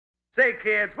Say,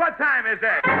 kids, what time is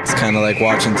it? It's kind of like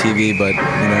watching TV, but,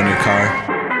 in your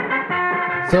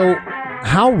car. So,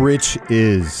 how rich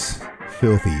is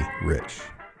Filthy Rich?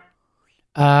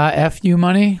 FU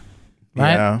money,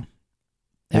 right?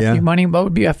 Yeah. FU money? What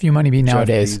would be FU money be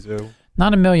nowadays?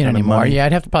 Not $1 million anymore. Yeah,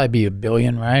 I'd have to probably be $1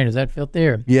 billion, right? Is that filthy?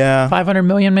 Or yeah. 500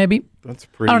 million maybe? That's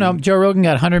pretty. I don't know. Joe Rogan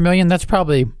got 100 million. That's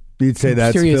probably You'd say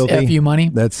that's serious filthy? FU money.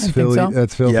 That's I filthy. think so.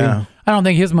 That's filthy. Yeah. I don't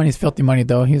think his money's filthy money,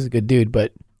 though. He's a good dude,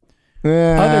 but other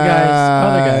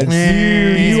guys.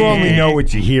 You only know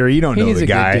what you hear. You don't know He's the a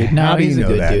good guy. dude. No, How do he's you a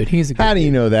know good that? dude. He's a good How do you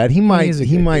dude. know that? He might He's a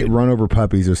good dude. run over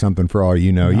puppies or something for all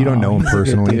you know. You don't know him he's a good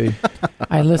personally. dude.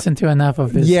 I listened to enough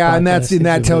of his Yeah, and podcasts.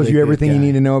 that He's a tells really you good everything you guy.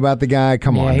 need to know about the guy.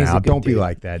 Come Yeah, on he's a now. good Don't be dude.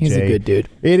 like that, He's Jay. a good dude.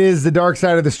 It is the dark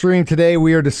side of the stream. Today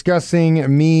we are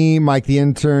discussing me, Mike the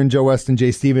Intern, Joe West, and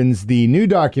Jay Stevens, the new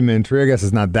documentary. I guess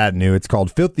it's not that new. It's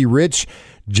called Filthy Rich,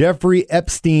 Jeffrey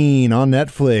Epstein on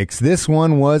Netflix. This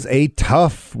one was a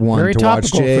tough one Very to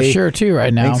watch, topical Jay. for sure, too,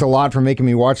 right now. Thanks a lot for making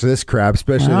me watch this crap,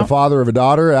 especially Well, the father of a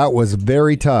daughter. That was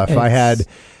very tough. I had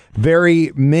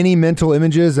very many mental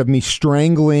images of me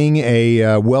strangling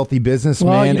a wealthy businessman.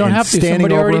 Well, you don't and have to. standing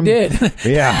Somebody over already him. did.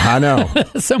 Yeah, I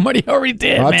know. Somebody already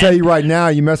did, I'll man. tell you right now,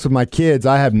 you mess with my kids,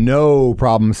 I have no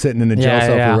problem sitting in a jail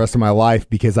cell for the rest of my life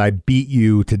because I beat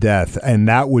you to death. And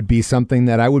that would be something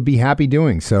that I would be happy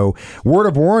doing. So, word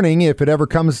of warning, if it ever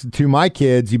comes to my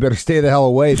kids, you better stay the hell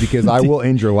away because I will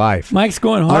end your life. Mike's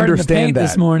going hard in the Understand paint that.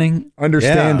 this morning.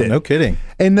 Understand it. No kidding.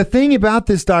 And the thing about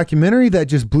this documentary that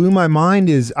just blew my mind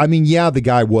is, I mean, yeah, the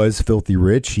guy was filthy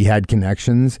rich. He had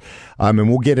connections. And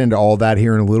we'll get into all that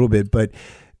here in a little bit. But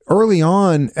early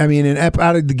on, I mean,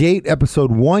 out of the gate,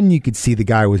 episode 1, you could see the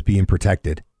guy was being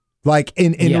protected. Like,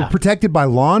 protected by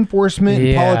law enforcement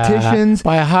and politicians.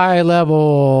 By a high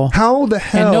level. How the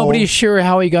hell? And nobody's sure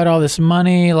how he got all this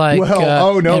money. Like, and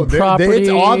properties. it's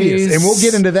obvious, and we'll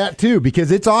get into that too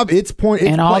because it's obvious.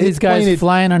 And all these guys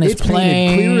flying on his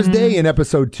plane, clear as day in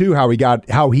episode 2 how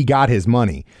he got his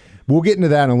money. We'll get into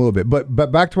that in a little bit,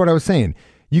 but back to what I was saying.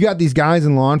 You got these guys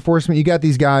in law enforcement. You got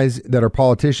these guys that are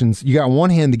politicians. You got on one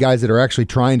hand the guys that are actually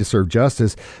trying to serve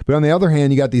justice, but on the other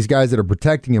hand, you got these guys that are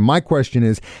protecting him. My question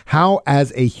is, how,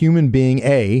 as a human being,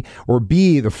 A, or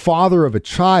B, the father of a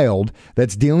child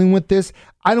that's dealing with this,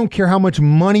 I don't care how much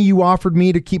money you offered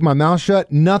me to keep my mouth shut,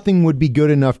 nothing would be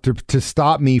good enough to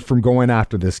stop me from going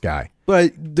after this guy.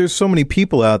 But there's so many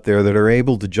people out there that are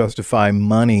able to justify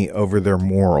money over their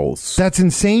morals. That's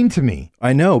insane to me.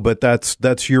 I know, but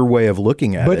that's your way of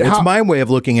looking at it. It's my way of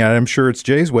looking at it. I'm sure it's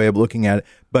Jay's way of looking at it.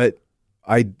 But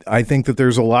I think that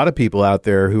there's a lot of people out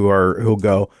there who'll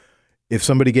go, if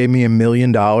somebody gave me $1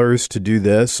 million to do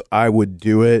this, I would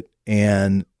do it,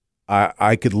 and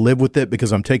I could live with it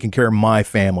because I'm taking care of my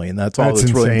family, and that's all that's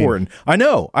really important. I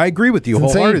know. I agree with you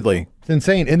wholeheartedly. It's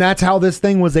insane. And that's how this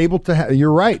thing was able to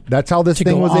you're right. That's how this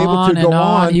thing was able to go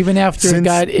on. Even after it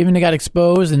got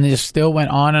exposed, and it just still went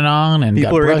on and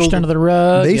people got brushed under the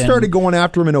rug. They started going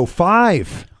after him in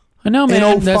 2005. I know,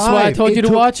 man. That's why I told you to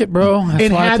watch it, bro.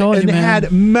 That's why I told you, man. And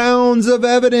had mounds of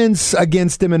evidence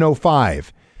against him in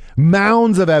 2005.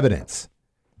 Mounds of evidence.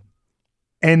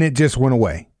 And it just went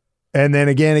away. And then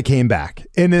again, it came back.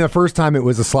 And then the first time, it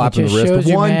was a slap in the wrist. Shows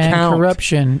you, One man, count.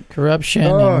 Corruption,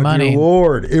 and money. Dear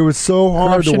Lord, it was so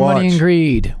hard to watch. Money, and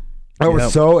greed. I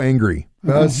was so angry.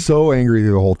 I was so angry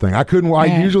through the whole thing. I couldn't. Man.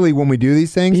 I usually, when we do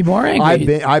these things, be more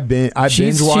angry. I binge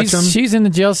watch them. She's in the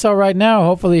jail cell right now.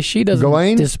 Hopefully, she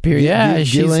doesn't disappear. Yeah,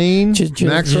 she's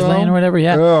Ghislaine or whatever.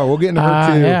 Yeah. Oh, we'll get into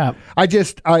her too. Yeah.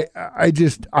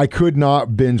 I could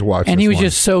not binge watch. And this he was one.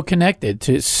 just so connected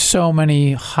to so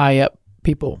many high up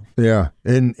people. Yeah,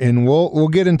 and we'll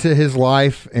get into his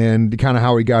life and kind of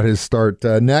how he got his start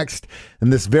next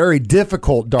in this very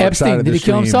difficult dark Epstein, side of the did he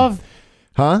kill stream. himself?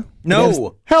 Huh?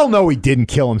 No. Hell no, he didn't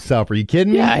kill himself. Are you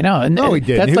kidding me? Yeah, I know. No, he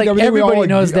didn't. That's like everybody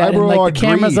knows that. And like the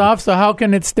camera's agreed. off, so how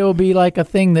can it still be like a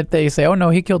thing that they say, oh no,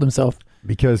 he killed himself?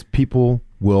 Because people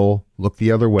will look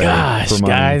the other way for money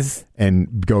guys.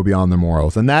 and go beyond their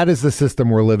morals. And that is the system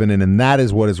we're living in, and that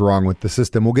is what is wrong with the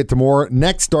system. We'll get to more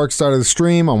next Dark Side of the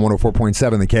Stream on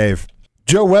 104.7 The Cave.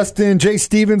 Joe Weston, Jay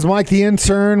Stevens, Mike the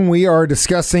Intern. We are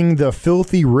discussing the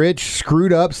filthy, rich,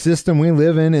 screwed up system we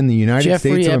live in the United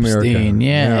States of America. Epstein,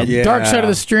 yeah. Dark Side of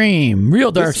the Stream.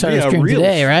 Real Dark Side of the Stream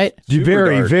today, right?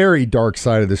 Very dark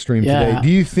side of the stream today. Do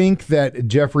you think that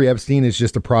Jeffrey Epstein is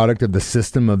just a product of the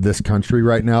system of this country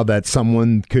right now, that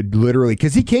someone could literally,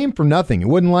 because he came from nothing. It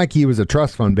wasn't like he was a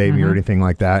trust fund baby or anything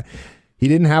like that. He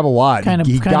didn't have a lot.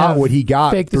 He got what he got.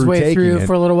 Faked his way through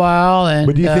for a little while, and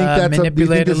but do you think that's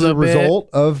manipulated a result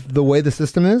of the way the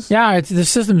system is? Yeah, the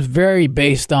system's very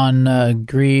based on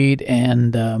greed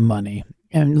and money.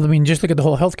 And I mean, just look at the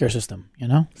whole healthcare system,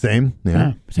 Same.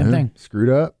 Yeah. Same thing. Screwed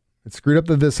up. It's screwed up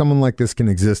that someone like this can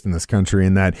exist in this country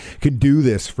and that could do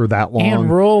this for that long. And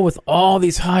roll with all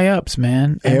these high ups,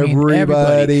 man.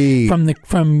 Everybody.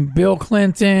 From Bill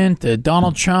Clinton to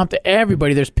Donald Trump to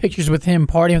everybody. There's pictures with him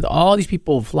partying with all these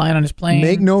people flying on his plane.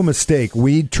 Make no mistake,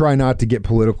 we try not to get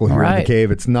political here in the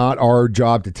cave. It's not our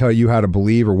job to tell you how to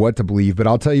believe or what to believe. But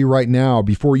I'll tell you right now,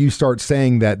 before you start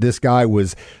saying that this guy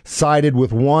was sided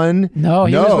with one. No,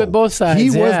 he was with both sides. He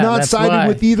was not sided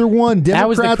with either one.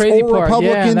 Democrats or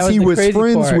Republicans. He was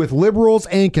friends with liberals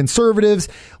and conservatives,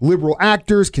 liberal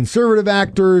actors, conservative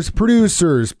actors,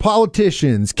 producers,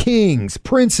 politicians, kings,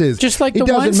 princes. Just like the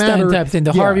Weinstein type thing,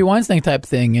 the Harvey Weinstein type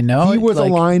thing, He was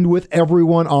aligned with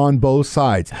everyone on both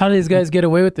sides. How do these guys get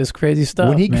away with this crazy stuff?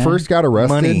 When he first got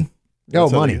arrested. Money.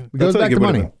 Money. It goes back to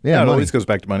money. Yeah, it always goes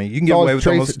back to money. You can get away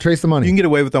with trace the money. You can get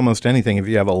away with almost anything if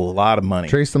you have a lot of money.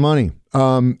 Trace the money.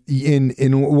 Well,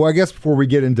 I guess before we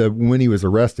get into when he was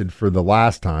arrested for the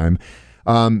last time,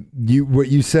 what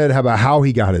you said about how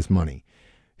he got his money.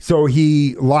 So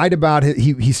he lied about it.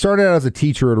 He started out as a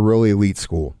teacher at a really elite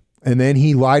school. And then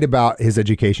he lied about his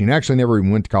education. He actually never even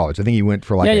went to college. I think he went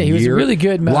for a year. He was really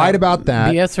good. Lied about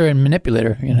that. BSer and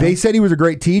manipulator. They said he was a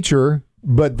great teacher,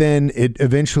 but then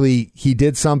eventually he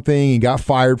did something. He got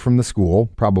fired from the school,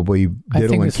 probably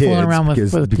diddling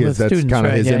kids because that's kind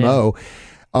of his MO.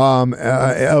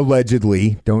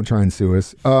 Allegedly, don't try and sue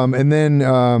us. And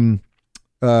then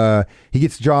he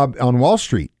gets a job on Wall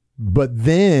Street. But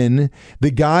then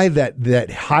the guy that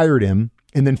hired him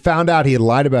and then found out he had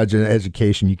lied about his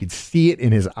education, you could see it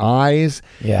in his eyes.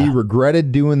 Yeah. He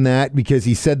regretted doing that because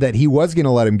he said that he was going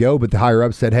to let him go, but the higher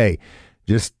up said, hey,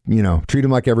 just, treat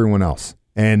him like everyone else.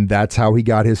 And that's how he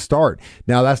got his start.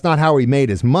 Now, that's not how he made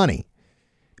his money.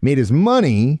 He made his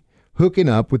money hooking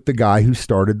up with the guy who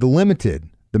started The Limited,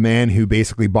 the man who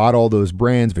basically bought all those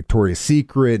brands, Victoria's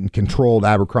Secret, and controlled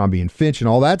Abercrombie and Fitch and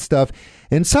all that stuff.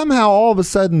 And somehow, all of a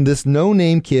sudden, this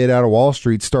no-name kid out of Wall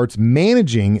Street starts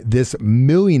managing this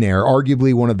millionaire,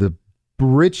 arguably one of the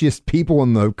richest people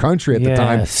in the country at the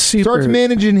time, starts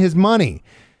managing his money.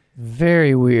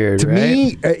 Very weird, to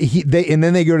me, and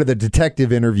then they go to the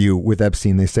detective interview with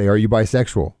Epstein. They say, are you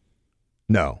bisexual?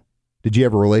 No. Did you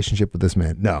have a relationship with this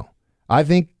man? No. I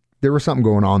think there was something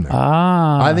going on there.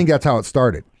 I think that's how it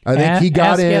started. I think he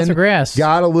got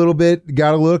got a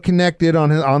little connected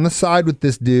on the side with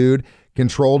this dude,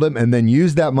 controlled him, and then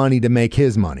used that money to make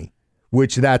his money,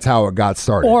 which that's how it got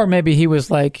started. Or maybe he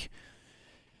was like,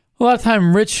 a lot of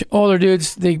time rich older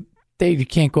dudes, they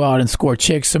can't go out and score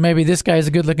chicks. So maybe this guy's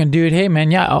a good looking dude. Hey man,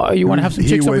 you want to have some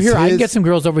chicks over here? I can get some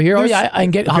girls over here. I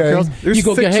can get hot girls. You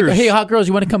go get, hey hot girls,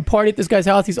 you want to come party at this guy's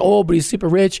house? He's old, but he's super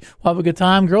rich. We'll have a good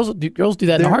time. Girls do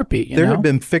that in a heartbeat. There have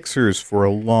been fixers for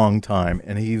a long time,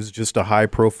 and he was just a high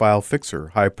profile fixer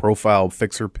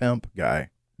pimp guy.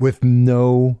 With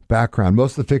no background.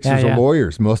 Most of the fixers are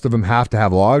lawyers. Most of them have to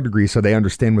have a law degree so they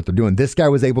understand what they're doing. This guy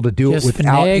was able to do it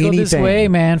without anything. His way,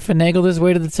 man. Finagled his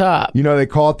way to the top. They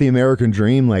call it the American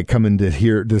dream, like coming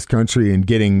to this country and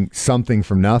getting something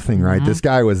from nothing, right? Mm-hmm. This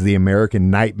guy was the American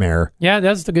nightmare. Yeah,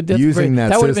 that's the good. That would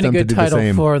have been a good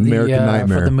title for the American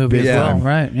nightmare for the movie as well,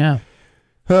 right? Yeah.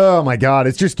 Oh my God,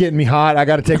 it's just getting me hot. I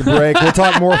got to take a break. We'll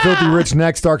talk more Filthy Rich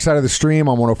next. Dark Side of the Stream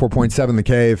on 104.7 The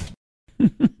Cave.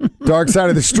 Dark Side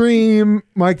of the Stream,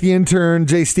 Mike the Intern,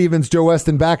 Jay Stevens, Joe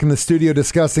Weston back in the studio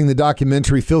discussing the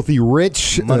documentary Filthy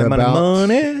Rich.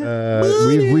 Money.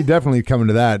 We definitely come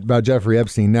into that about Jeffrey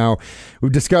Epstein. Now,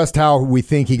 we've discussed how we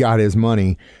think he got his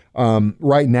money.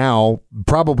 Right now,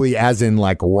 probably as in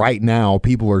like right now,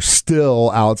 people are still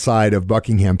outside of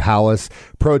Buckingham Palace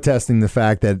protesting the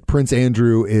fact that Prince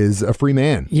Andrew is a free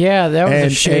man. Yeah, that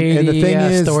was a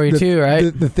shady story too,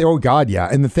 right? Oh God, yeah.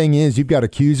 And the thing is, you've got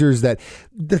accusers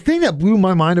the thing that blew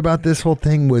my mind about this whole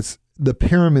thing was the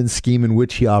pyramid scheme in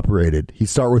which he operated. He'd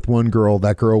start with one girl.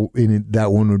 That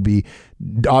one would be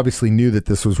obviously knew that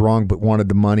this was wrong, but wanted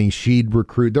the money. She'd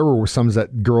recruit. There were some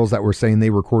girls that were saying they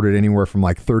recruited anywhere from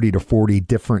like 30 to 40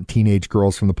 different teenage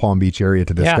girls from the Palm Beach area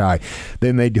to this guy.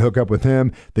 Then they'd hook up with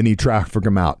him. Then he'd traffic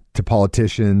them out to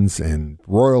politicians and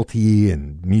royalty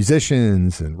and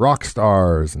musicians and rock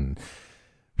stars and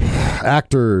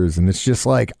actors. And it's just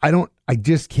like, I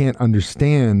just can't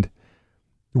understand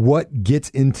what gets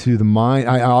into the mind.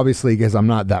 I obviously, because I'm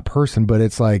not that person, but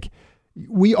it's like,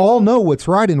 we all know what's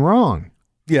right and wrong.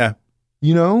 Yeah.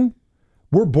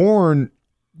 We're born,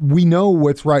 we know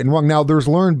what's right and wrong. Now there's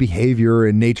learned behavior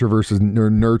and nature versus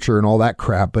nurture and all that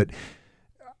crap. But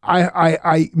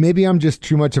I maybe I'm just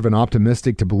too much of an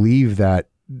optimistic to believe that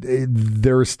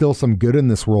there is still some good in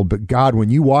this world. But God, when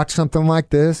you watch something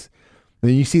like this,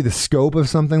 then you see the scope of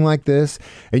something like this,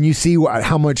 and you see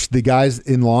how much the guys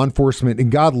in law enforcement,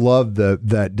 and God loved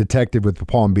that detective with the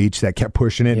Palm Beach that kept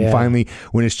pushing it. And finally,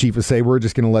 when his chief would say, we're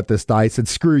just going to let this die, he said,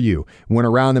 screw you. Went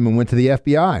around him and went to the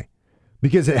FBI.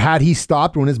 Because had he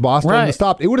stopped when his boss told him to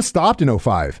stop, it would have stopped in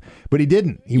 2005. But he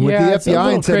didn't. He went to the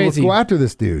FBI and said, let's go after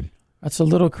this dude. That's a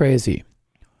little crazy.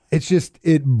 It's just,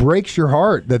 it breaks your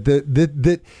heart that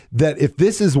that if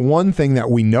this is one thing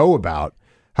that we know about,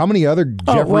 how many other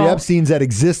Jeffrey Epsteins that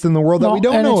exist in the world that we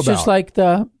don't know about? It's just like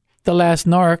the last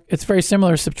narc. It's a very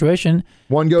similar situation.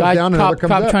 One goes down, another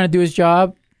comes up. Cop trying to do his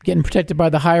job, getting protected by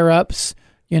the higher ups.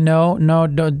 No,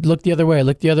 look the other way.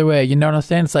 Look the other way. You know what I'm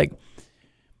saying? It's like,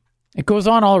 it goes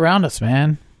on all around us,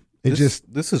 man.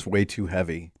 This is way too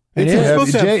heavy.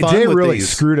 Jay really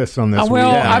screwed us on this.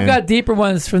 I've got deeper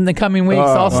ones from the coming weeks.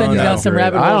 I'll send you down some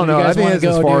rabbit holes. I don't know. I think that's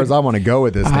as far as I want to go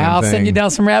with this. I'll send you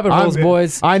down some rabbit holes,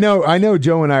 boys. I know.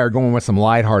 Joe and I are going with some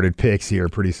lighthearted picks here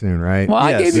pretty soon, right? Well,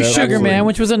 I gave you Sugar Man,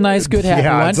 which was a nice, good, happy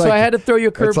one. So I had to throw you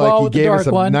a curveball with the dark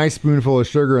one. A nice spoonful of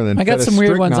sugar, and then I got some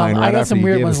weird ones. I got some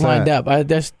weird ones lined up.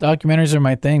 Documentaries are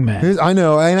my thing, man. I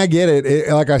know, and I get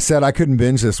it. Like I said, I couldn't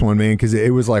binge this one, man, because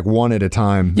it was like one at a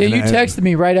time. Yeah, you texted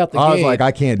me right out the gate. I was like,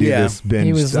 I can't do this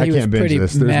binge. I can't binge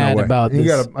this. There's no way. About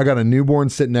this. I got a newborn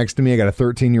sitting next to me. I got a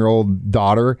 13-year-old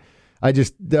daughter.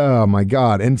 Oh my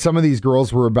God. And some of these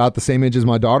girls were about the same age as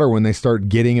my daughter when they start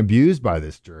getting abused by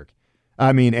this jerk.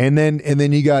 I mean, and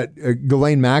then you got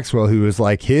Ghislaine Maxwell, who is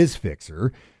like his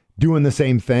fixer, doing the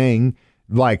same thing,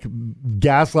 like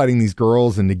gaslighting these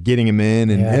girls into getting them in.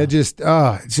 And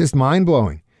it's just mind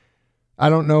blowing. I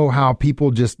don't know how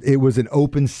people it was an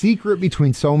open secret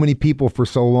between so many people for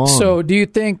so long. So do you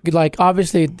think, like,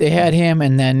 obviously they had him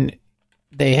and then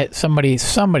they had somebody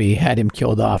had him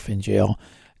killed off in jail,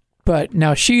 but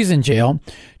now she's in jail.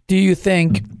 Do you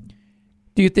think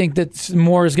that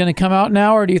more is going to come out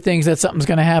now, or do you think that something's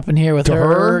going to happen here with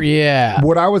her? Yeah.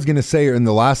 What I was going to say in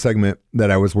the last segment that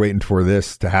I was waiting for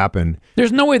this to happen.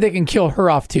 There's no way they can kill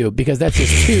her off too, because that's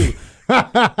just too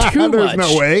There's much.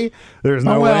 No way. There's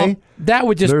no way. That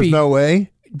would just be. There's no way.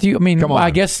 Do you? I mean,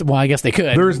 I guess they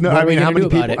could. There's no. I mean,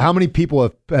 how many people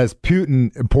has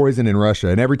Putin poisoned in Russia?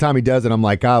 And every time he does it, I'm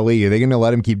like, golly, are they going to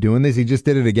let him keep doing this? He just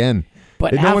did it again.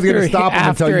 But no one's going to stop him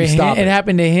until you stop it. It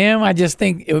happened to him. I just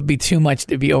think it would be too much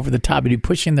to be over the top and be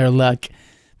pushing their luck.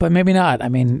 But maybe not. I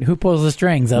mean, who pulls the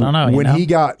strings? I don't know.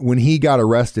 When he got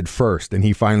arrested first, and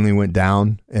he finally went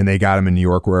down, and they got him in New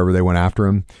York, wherever they went after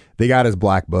him, they got his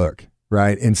black book.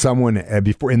 Right. And someone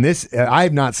before in this, I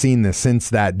have not seen this since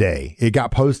that day. It got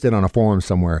posted on a forum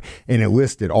somewhere, and it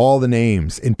listed all the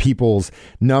names and people's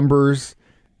numbers,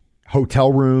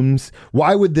 hotel rooms.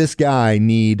 Why would this guy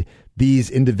need these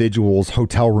individuals'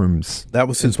 hotel rooms? That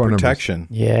was his protection.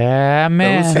 Yeah,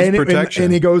 man. That was his protection.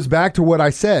 And it goes back to what I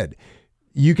said.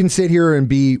 You can sit here and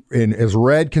be as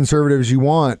red conservative as you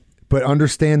want, but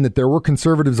understand that there were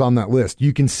conservatives on that list.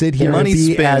 You can sit here and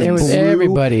be as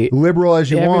everybody liberal as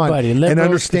you want, and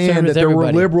understand that there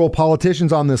were liberal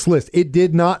politicians on this list. It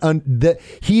did not that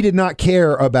he did not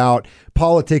care about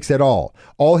politics at all.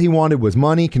 All he wanted was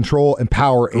money, control, and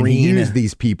power, and he used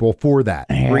these people for that.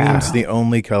 Green's the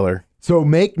only color. So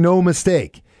make no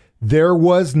mistake. There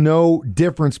was no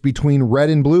difference between red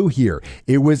and blue here.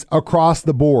 It was across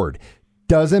the board.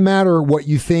 Doesn't matter what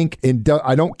you think, and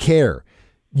I don't care.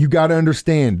 You got to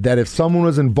understand that if someone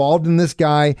was involved in this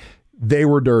guy, they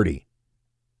were dirty.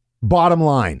 Bottom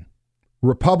line,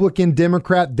 Republican,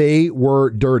 Democrat, they were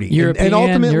dirty. European,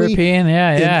 and European,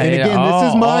 yeah. And again,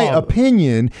 this is my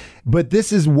opinion, but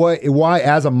this is why,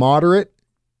 as a moderate,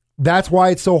 that's why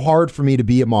it's so hard for me to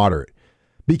be a moderate.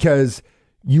 Because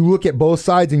you look at both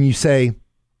sides and you say,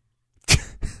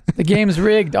 the game's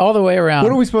rigged all the way around.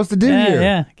 What are we supposed to do here?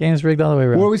 Yeah, game's rigged all the way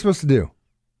around. What are we supposed to do?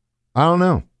 I don't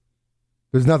know.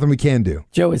 There's nothing we can do.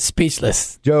 Joe is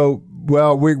speechless. Joe,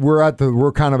 well,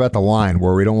 we're kind of at the line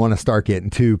where we don't want to start getting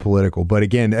too political. But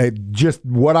again, just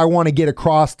what I want to get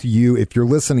across to you, if you're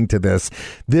listening to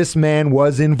this man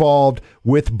was involved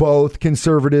with both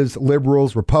conservatives,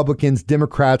 liberals, Republicans,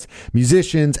 Democrats,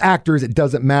 musicians, actors. It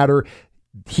doesn't matter.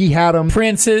 He had them.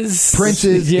 Princes.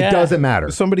 Yeah. It doesn't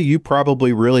matter. Somebody you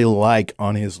probably really like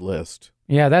on his list.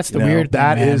 Yeah, that's the weird thing.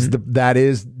 That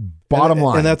is bottom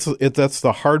line. And that's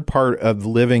the hard part of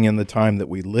living in the time that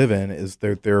we live in, is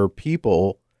that there are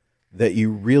people that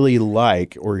you really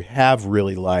like or have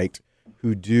really liked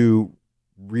who do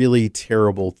really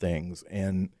terrible things.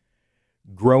 And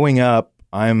growing up,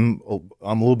 I'm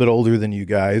a little bit older than you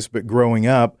guys, but growing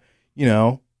up,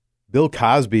 Bill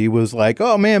Cosby was like,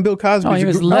 oh man, Bill Cosby.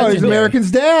 He's American's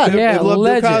dad. Yeah, I love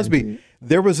Bill Cosby.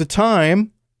 There was a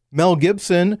time Mel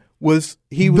Gibson was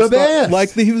the best.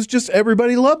 Like he was just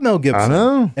everybody loved Mel Gibson. I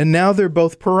know. And now they're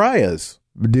both pariahs.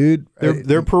 Dude,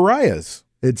 they're pariahs.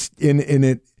 It's in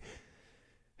it.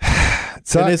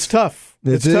 And it's tough.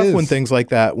 It's tough when things like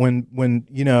that, when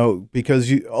you know, because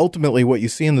you ultimately what you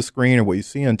see on the screen or what you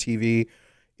see on TV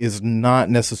is not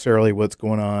necessarily what's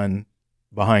going on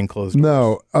behind closed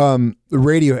doors. No, the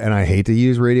radio, and I hate to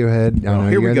use Radiohead. I know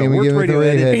here we go. We're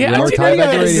Radiohead. Yeah, We're talking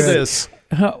about this.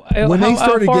 How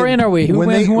far in are we? Who won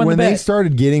the bet? They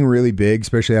started getting really big,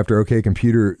 especially after OK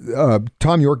Computer,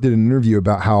 Tom York did an interview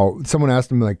about how someone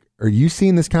asked him, like, are you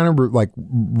seeing this kind of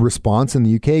response in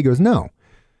the UK? He goes, no,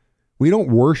 we don't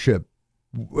worship.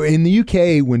 In the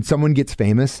UK, when someone gets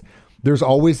famous, there's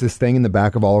always this thing in the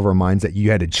back of all of our minds that you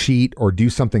had to cheat or do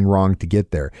something wrong to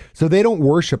get there. So they don't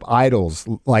worship idols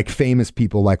like famous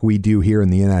people like we do here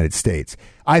in the United States.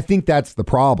 I think that's the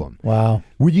problem. Wow.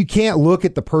 Well, you can't look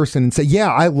at the person and say,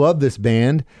 yeah, I love this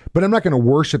band, but I'm not going to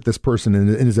worship this person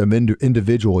as an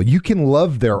individual. You can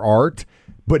love their art,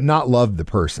 but not love the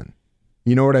person.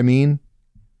 You know what I mean?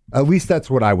 At least that's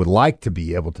what I would like to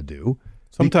be able to do.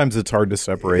 Sometimes it's hard to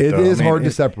separate. It is hard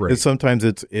to separate. Sometimes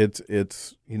it's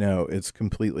you know, it's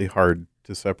completely hard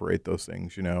to separate those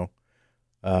things. You know,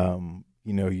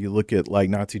 you look at like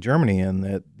Nazi Germany, and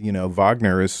that, you know,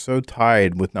 Wagner is so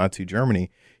tied with Nazi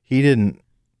Germany. He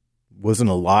wasn't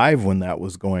alive when that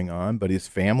was going on, but his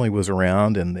family was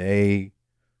around, and they,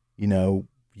 you know,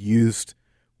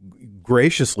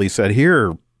 graciously said,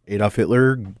 "Here, Adolf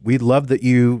Hitler, we love that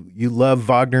you love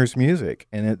Wagner's music,"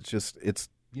 and it's.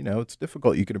 You know, it's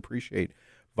difficult. You can appreciate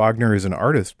Wagner as an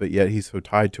artist, but yet he's so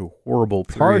tied to a horrible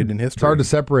period in history. It's hard to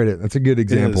separate it. That's a good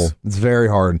example. It's very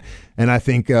hard. And I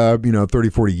think, 30,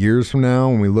 40 years from now,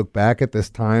 when we look back at this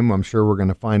time, I'm sure we're going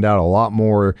to find out a lot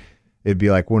more. It'd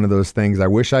be like one of those things, I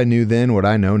wish I knew then what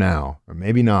I know now. Or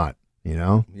maybe not, you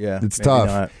know? Yeah. It's tough.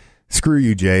 Not. Screw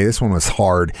you, Jay. This one was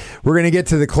hard. We're going to get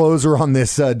to the closer on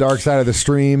this Dark Side of the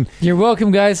Stream. You're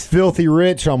welcome, guys. Filthy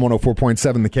Rich on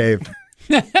 104.7 The Cave.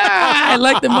 I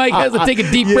like the Mike has to take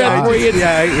a deep breath before he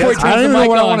I don't even know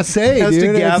what I want to say,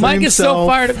 dude. Mike is so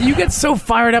fired up. You get so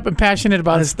fired up and passionate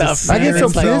about stuff. I get so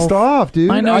pissed off,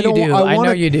 dude. I know you do. I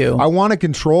know you do. I want to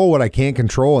control what I can't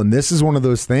control, and this is one of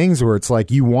those things where it's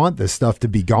like you want this stuff to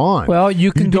be gone. Well,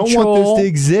 you don't want this to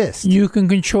exist. You can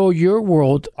control your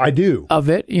world. I do of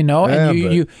it, you know,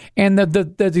 and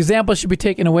the example should be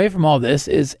taken away from all this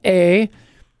is A,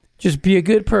 just be a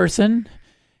good person.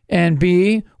 And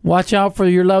B, watch out for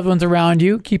your loved ones around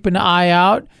you. Keep an eye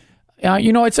out.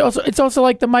 It's also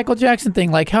like the Michael Jackson thing.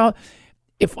 Like how,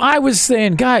 if I was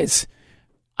saying, guys,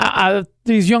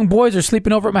 these young boys are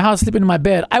sleeping over at my house, sleeping in my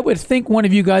bed, I would think one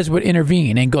of you guys would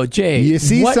intervene and go, Jay, you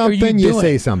see what something, are you doing? You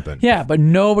say something. Yeah, but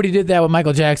nobody did that with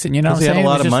Michael Jackson. You know what I'm saying? He had a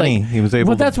lot of money. Like, he was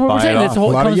able. Well, that's what we're saying. That's the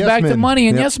whole comes back to money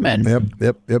and yes men.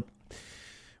 Yep.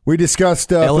 We discussed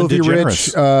Filthy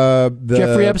Rich,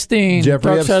 Jeffrey Epstein, Dark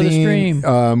Side of the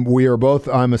Stream. We are both,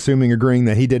 I'm assuming, agreeing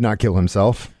that he did not kill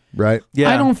himself, right?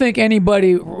 Yeah. I don't think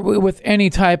anybody with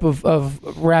any type of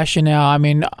rationale. I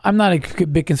mean, I'm not a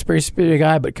big conspiracy theory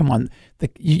guy, but come on,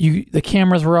 the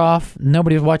cameras were off.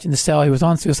 Nobody was watching the cell. He was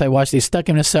on suicide watch. They stuck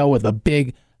him in a cell with a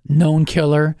big known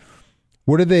killer.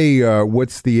 What are they?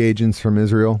 What's the agents from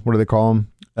Israel? What do they call them?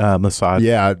 Mossad.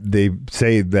 Yeah, they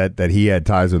say that he had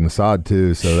ties with Mossad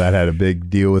too, so that had a big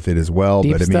deal with it as well.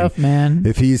 Deep stuff, man.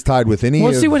 If he's tied with any,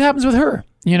 we'll see what happens with her.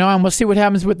 You know, and we'll see what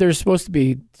happens with. There's supposed to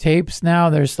be tapes now.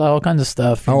 There's all kinds of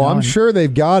stuff. I'm sure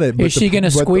they've got it. But is she going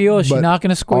to squeal? Is she not going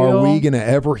to squeal? Are we going to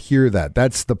ever hear that?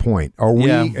 That's the point. Are we?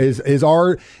 Yeah. Is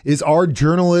our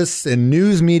journalists and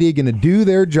news media going to do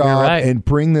their job and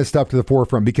bring this stuff to the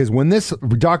forefront? Because when this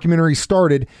documentary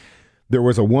started, there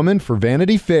was a woman for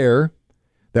Vanity Fair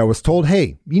that was told,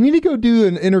 hey, you need to go do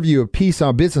an interview,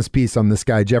 a business piece on this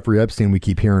guy, Jeffrey Epstein, we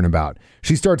keep hearing about.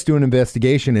 She starts doing an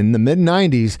investigation. In the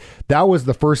mid-'90s, that was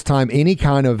the first time any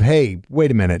kind of, hey,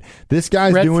 wait a minute, this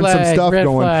guy's doing some stuff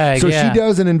going. So she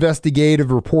does an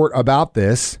investigative report about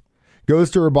this,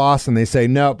 goes to her boss, and they say,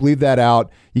 nope, leave that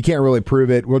out. You can't really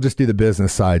prove it. We'll just do the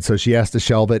business side. So she has to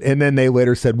shelve it. And then they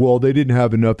later said, well, they didn't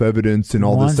have enough evidence and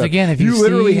all this stuff. Once again, if you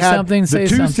literally see had something, say the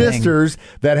two something. sisters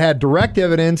that had direct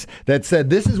evidence that said,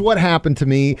 this is what happened to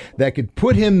me, that could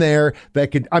put him there,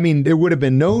 that could, I mean, it would have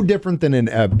been no different than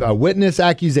a witness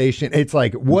accusation. It's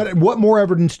like, what more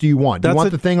evidence do you want? Do you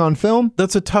want the thing on film?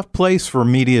 That's a tough place for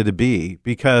media to be,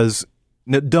 because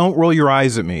don't roll your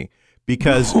eyes at me.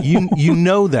 Because you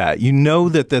know that's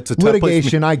a tough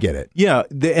litigation. Place. I get it. Yeah,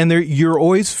 and you're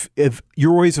always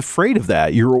afraid of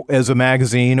that. You're as a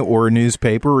magazine or a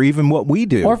newspaper or even what we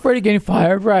do, or afraid of getting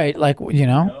fired. Right, like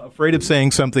afraid of saying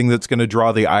something that's going to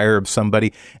draw the ire of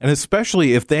somebody. And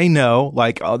especially if they know,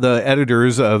 like the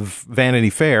editors of Vanity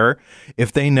Fair,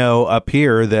 if they know up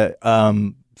here that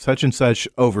such and such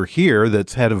over here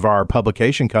that's head of our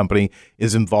publication company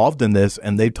is involved in this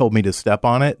and they've told me to step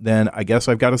on it, then I guess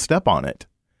I've got to step on it.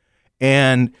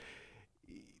 And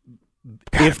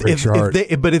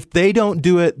if they don't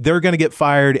do it, they're going to get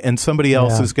fired and somebody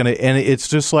else is going to, and it's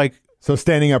just like. So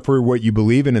standing up for what you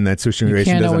believe in that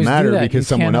situation doesn't matter because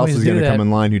someone else is going to come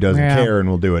in line who doesn't care and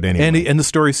will do it anyway. And the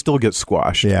story still gets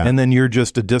squashed. Yeah. And then you're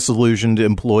just a disillusioned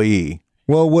employee.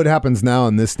 Well, what happens now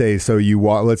in this day, so you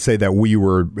let's say that we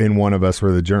were in one of us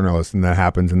were the journalists and that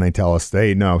happens and they tell us,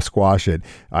 hey, no, squash it.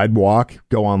 I'd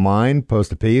go online,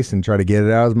 post a piece and try to get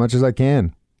it out as much as I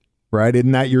can. Right?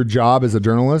 Isn't that your job as a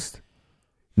journalist?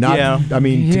 To get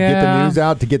the news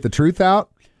out, to get the truth out?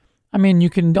 I mean, you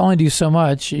can only do so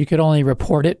much. You could only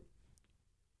report it.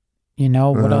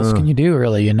 What else can you do,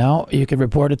 really? You could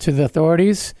report it to the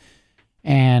authorities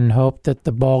and hope that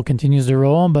the ball continues to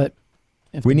roll. But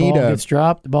if the ball gets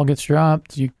dropped, the ball gets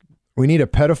dropped. We need a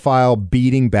pedophile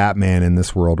beating Batman in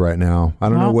this world right now. I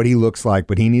don't know what he looks like,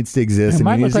 but he needs to exist. He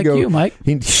might look like you, Mike.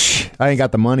 I ain't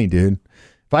got the money, dude.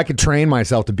 If I could train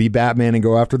myself to be Batman and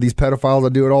go after these pedophiles,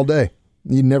 I'd do it all day.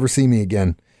 You'd never see me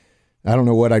again. I don't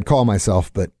know what I'd call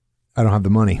myself, but I don't have the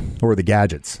money or the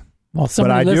gadgets. Well,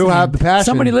 but I do have the passion.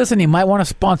 Somebody listening might want to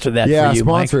sponsor that for you,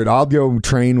 sponsor Mike. it. I'll go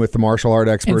train with the martial art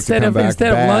experts instead of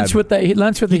lunch with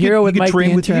the hero with Mike.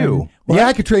 Train with you. What? Yeah,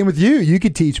 I could train with you. You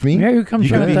could teach me. Yeah, you come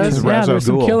train with us. Yeah, there's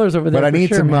some killers over there. But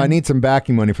I need some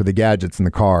backing money for the gadgets in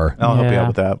the car. I'll help you out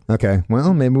with that. Okay.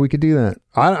 Well, maybe we could do that.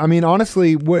 I mean,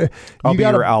 honestly, I'll be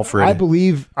your Alfred. I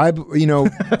believe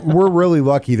we're really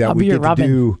lucky that we get to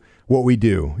do what we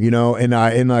do, and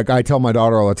I tell my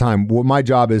daughter all the time, my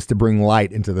job is to bring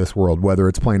light into this world, whether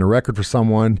it's playing a record for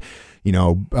someone,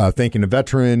 thanking a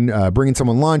veteran, bringing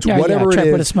someone lunch, whatever it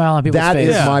is. Put a smile on people's face.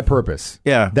 That is my purpose.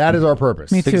 Yeah. That is our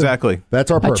purpose. Me too. Exactly.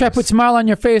 That's our purpose. I try to put a smile on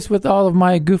your face with all of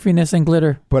my goofiness and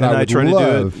glitter. But I try to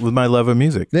do it with my love of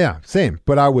music. Yeah, same.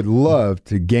 But I would love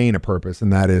to gain a purpose,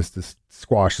 and that is to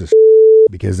squash this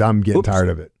because I'm getting tired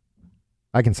of it.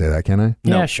 I can say that, can I?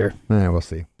 No. Yeah, sure. We'll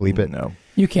see. Bleep it. No.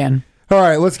 You can. All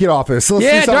right, let's get off this. Dark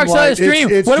Side of the Stream.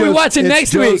 What are we watching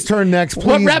next week? It's Joe's turn next. Please,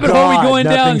 what rabbit hole are we going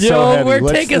down, Joe?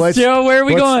 Take us, Joe. Where are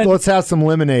we going? Let's have some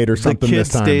lemonade or something this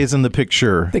time. The kid stays in the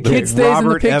picture. The kid stays in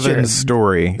the picture. Robert Evans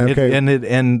story. Okay.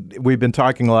 And we've been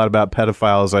talking a lot about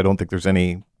pedophiles. I don't think there's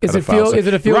any. Is it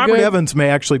a feel Robert good? Evans may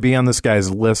actually be on this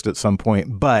guy's list at some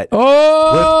point, but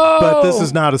this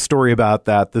is not a story about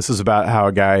that. This is about how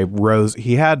a guy rose.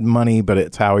 He had money, but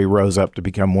it's how he rose up to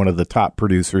become one of the top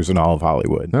producers in all of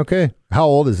Hollywood. Okay. How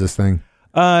old is this thing?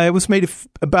 It was made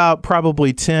about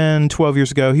probably 10, 12 years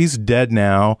ago. He's dead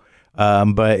now.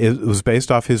 But it was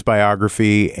based off his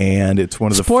biography, and it's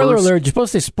one of the spoiler first. alert! You're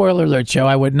supposed to say spoiler alert, Joe.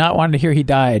 I would not want to hear he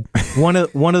died. one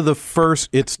of the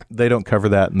first. They don't cover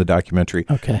that in the documentary.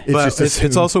 Okay, but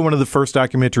it's also one of the first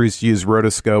documentaries to use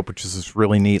rotoscope, which is this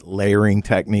really neat layering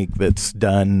technique that's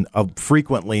done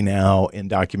frequently now in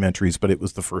documentaries. But it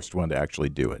was the first one to actually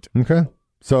do it. Okay.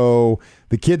 So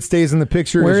the kid stays in the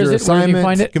picture. Where is your it? assignment. Where do you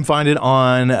find it? You can find it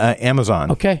on Amazon.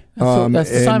 Okay,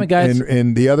 that's the assignment, guys.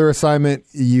 And the other assignment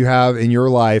you have in your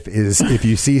life is if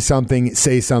you see something,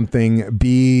 say something.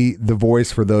 Be the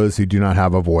voice for those who do not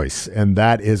have a voice, and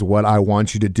that is what I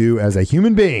want you to do as a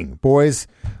human being, boys.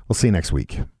 We'll see you next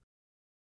week.